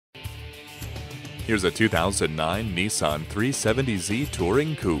Here's a 2009 Nissan 370Z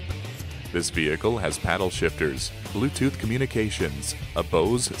Touring Coupe. This vehicle has paddle shifters, Bluetooth communications, a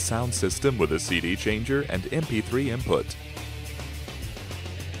Bose sound system with a CD changer and MP3 input.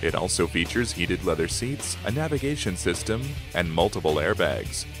 It also features heated leather seats, a navigation system, and multiple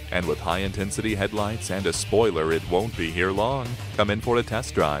airbags. And with high-intensity headlights and a spoiler, it won't be here long. Come in for a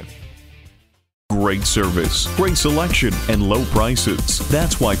test drive. Great service, great selection, and low prices.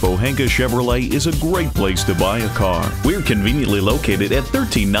 That's why Pohanka Chevrolet is a great place to buy a car. We're conveniently located at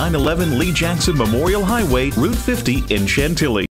 13911 Lee Jackson Memorial Highway, Route 50 in Chantilly.